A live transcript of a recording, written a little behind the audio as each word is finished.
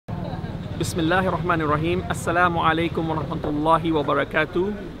Bismillahirrahmanirrahim. Assalamu alaikum wa rahmatullahi wa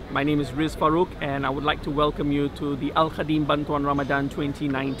barakatuh. My name is Riz Farouk and I would like to welcome you to the Khaadem Bantuan Ramadan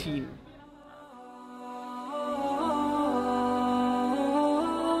 2019.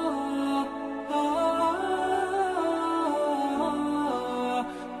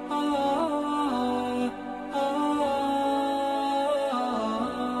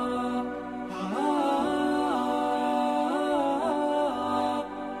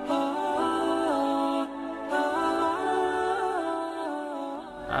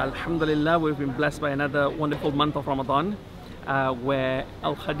 Alhamdulillah, we've been blessed by another wonderful month of Ramadan where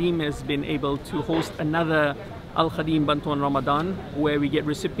Khaadem has been able to host another Khaadem Bantuan Ramadan where we get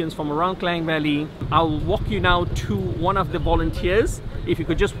recipients from around Klang Valley. I'll walk you now to one of the volunteers. If you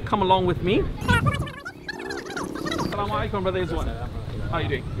could just come along with me. Assalamu alaikum, brother Izwan. How are you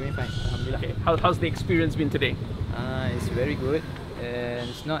doing? Doing fine, alhamdulillah. Okay. How's the experience been today? It's very good and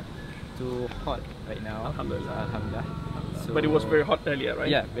it's not too hot right now. Alhamdulillah. Alhamdulillah. So, but it was very hot earlier, right?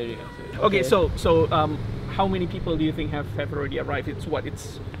 Yeah, very hot. Okay, so how many people do you think have already arrived? It's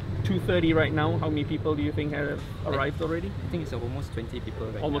 2:30 right now. How many people do you think have arrived already? I think it's almost 20 people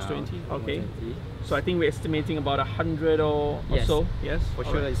right almost now. 20, Almost okay. 20. So I think we're estimating about 100 or Yes. so. Yes, For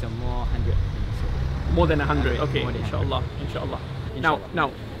sure, it's a more 100. more than 100. Okay, More than inshallah, inshallah. Inshallah. Now,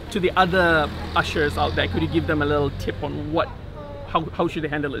 to the other ushers out there, could you give them a little tip on how should they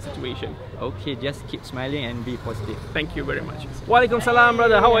handle the situation? Okay, just keep smiling and be positive. Thank you very much. Walaikum salam,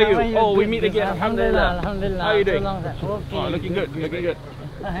 brother. How are you? Oh, we meet again. Alhamdulillah. Alhamdulillah. How are you doing? Okay. Oh, looking good. Looking good.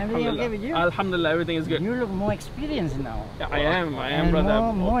 Everything okay with you? Alhamdulillah, everything is good. You look more experienced now. Yeah, I am, and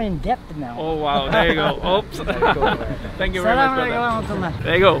brother. More in depth now. Oh wow, there you go. Oops. Thank you very much, brother.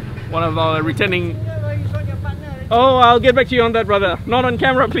 There you go. One of our returning. Oh, I'll get back to you on that, brother. Not on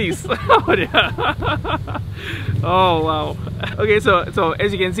camera, please. Oh wow. Okay, so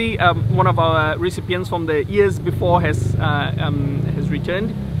as you can see, one of our recipients from the years before has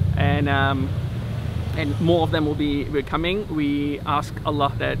returned, and more of them will be coming. We ask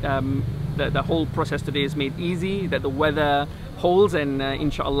Allah that the whole process today is made easy, that the weather holds, and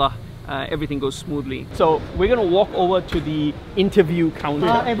inshallah everything goes smoothly. So we're gonna walk over to the interview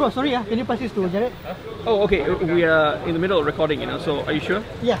counter. Hey bro, sorry, can you pass this to Jared? Oh, okay. We are in the middle of recording, so are you sure?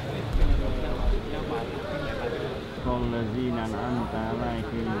 Yeah.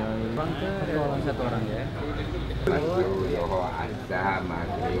 Satu orang ya.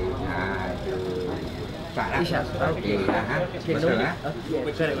 Isya. Okey. Betul lah.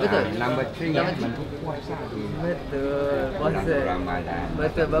 Betul. Number 3 ya. Betul. Puasa. Betul.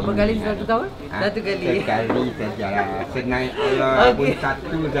 Berapa kali satu tahun? Satu kali. Sekali saja. Senang Allah pun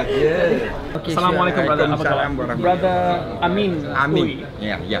satu saja. Assalamualaikum, brother. Brother Amin. Amin.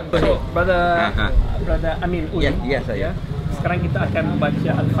 Ya, ya. So, brother Amin. Ya, saya. Sekarang kita akan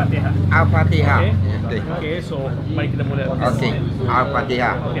membaca Al-Fatihah. Al-Fatihah. Okay, so mari kita mulai. Okey,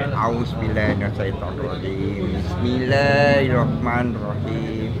 Al-Fatihah. Auzubillahi minasyaitonirrajim.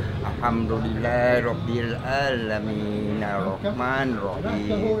 Bismillahirrahmanirrahim. Alhamdulillahirabbil alamin.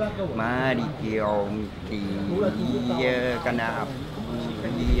 Arrahmanirrahim. Maliki yaumiddin. Iyyaka na'budu wa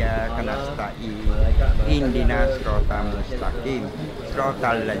iyyaka nasta'in. Ihdinas siratal mustaqim.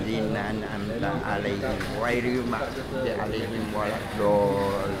 Siratal ladzina an'amta 'alaihim ghairil maghdubi 'alaihim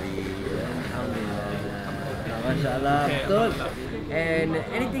waladdallin. Mashallah, betul. And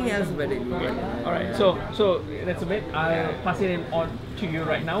anything else about it? Alright, so that's a bit. I'll pass it on to you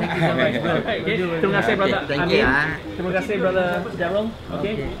right now. Okay. Terima kasih, brother Amin. Terima kasih, brother Daryl.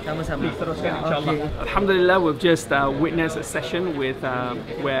 Okay. Sama-sama. Please teruskan, inshallah. Alhamdulillah, we've just witnessed a session with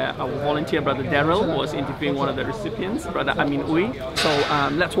where our volunteer brother Daryl was interviewing one of the recipients, brother Amin Ui. So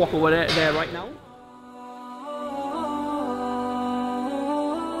let's walk over there right now.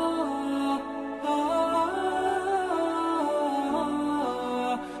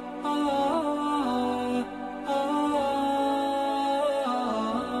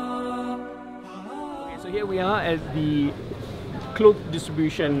 Here we are at the cloth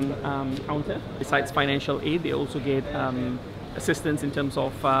distribution counter. Besides financial aid, they also get assistance in terms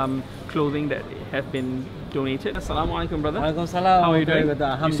of clothing that have been donated. Assalamu alaikum, brother. Waalaikumsalam. How are you doing?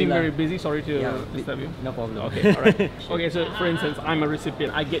 You seem very busy. Sorry to disturb you. No problem. Okay, all right. Okay, so for instance, I'm a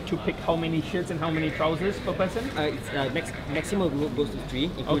recipient. I get to pick how many shirts and how many trousers per person? Maximum goes to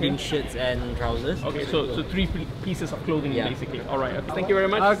 3, including shirts and trousers. Okay, so 3 pieces of clothing basically. All right. Okay. Thank you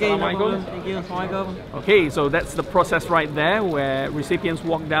very much. Okay, no Assalamu problem. alaikum. Thank you. Assalamualaikum. Okay, so that's the process right there, where recipients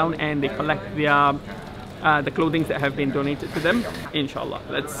walk down and they collect their the clothing that have been donated to them. Inshallah,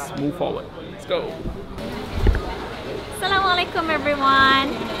 let's move forward. Let's go. Assalamualaikum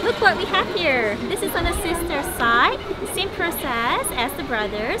everyone. Look what we have here. This is on the sister side. Same process as the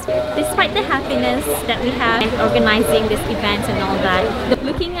brothers. Despite the happiness that we have in organizing this event and all that,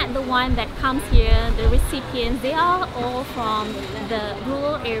 looking at the one that comes here, the recipients, they are all from the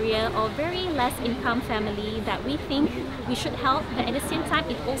rural area or very less income family that we think we should help, but at the same time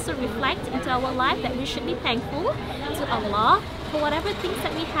it also reflects into our life that we should be thankful to Allah for whatever things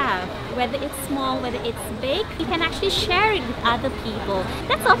that we have, whether it's small, whether it's big, we can actually share it with other people.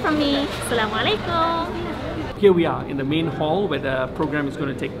 That's all from me. Assalamualaikum. Here we are in the main hall where the program is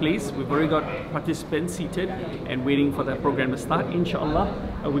going to take place. We've already got participants seated and waiting for the program to start, inshallah.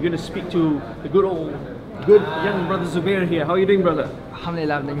 We're going to speak to the good young brother Zubair here. How are you doing, brother?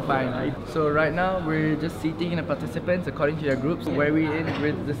 Alhamdulillah, I'm doing fine. So right now we're just seating the participants according to their groups. Where we in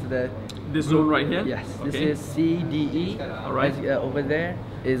with this zone right here? Yes. Okay. This is C, D, E. Alright. Over there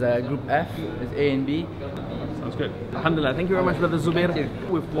is group F, is A and B. Sounds good. Alhamdulillah. Thank you very much, brother Zubair.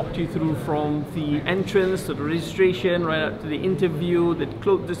 We've walked you through from the entrance to the registration, right up to the interview, the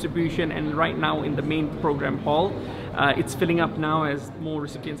cloth distribution, and right now in the main program hall. It's filling up now as more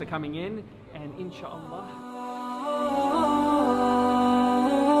recipients are coming in, and inshallah.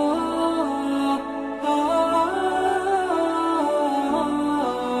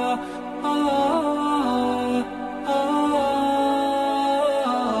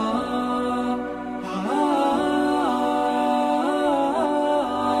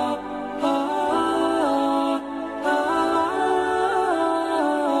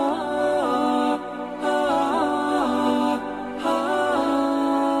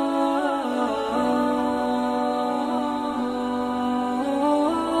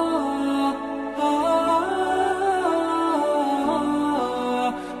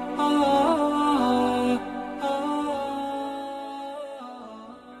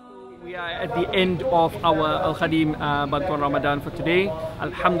 At the end of our Al Khaadem Bantuan Ramadan for today.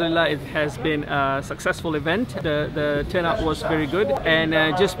 Alhamdulillah, it has been a successful event. The turnout was very good, and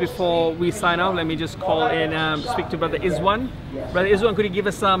just before we sign off, let me just call in, speak to Brother Izwan. Brother Izwan, could you give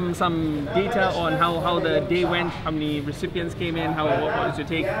us some data on how the day went, how many recipients came in, what was your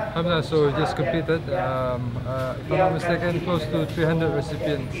take? Alhamdulillah, so we just completed, if I'm not mistaken, close to 300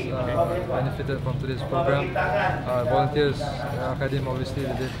 recipients benefited from today's program. Volunteers, Khaadem obviously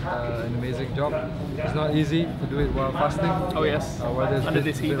they did an amazing job. It's not easy to do it while fasting. Oh yes, under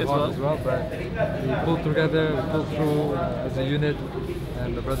this heat as well. But we pulled together, we pulled through as a unit,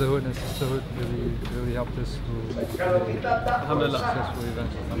 and the brotherhood and sisterhood really helped us to make a successful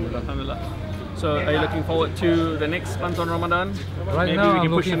event. Alhamdulillah. So are you looking forward to the next Bantuan Ramadan? Right maybe now we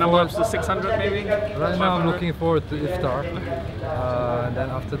can I'm push the looking number forward up to 600 maybe? Right now I'm looking forward to Iftar. And then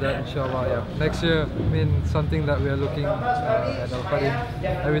after that, inshallah, yeah. Next year, I mean, something that we are looking at Al Khaadem.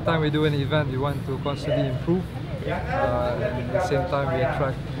 Every time we do an event, we want to constantly improve. And at the same time, we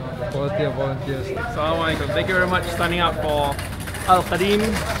attract the quality of volunteers. Assalamu alaikum. Thank you very much for signing up for Al Khaadem.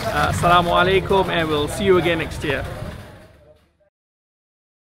 Assalamu alaikum, and we'll see you again next year.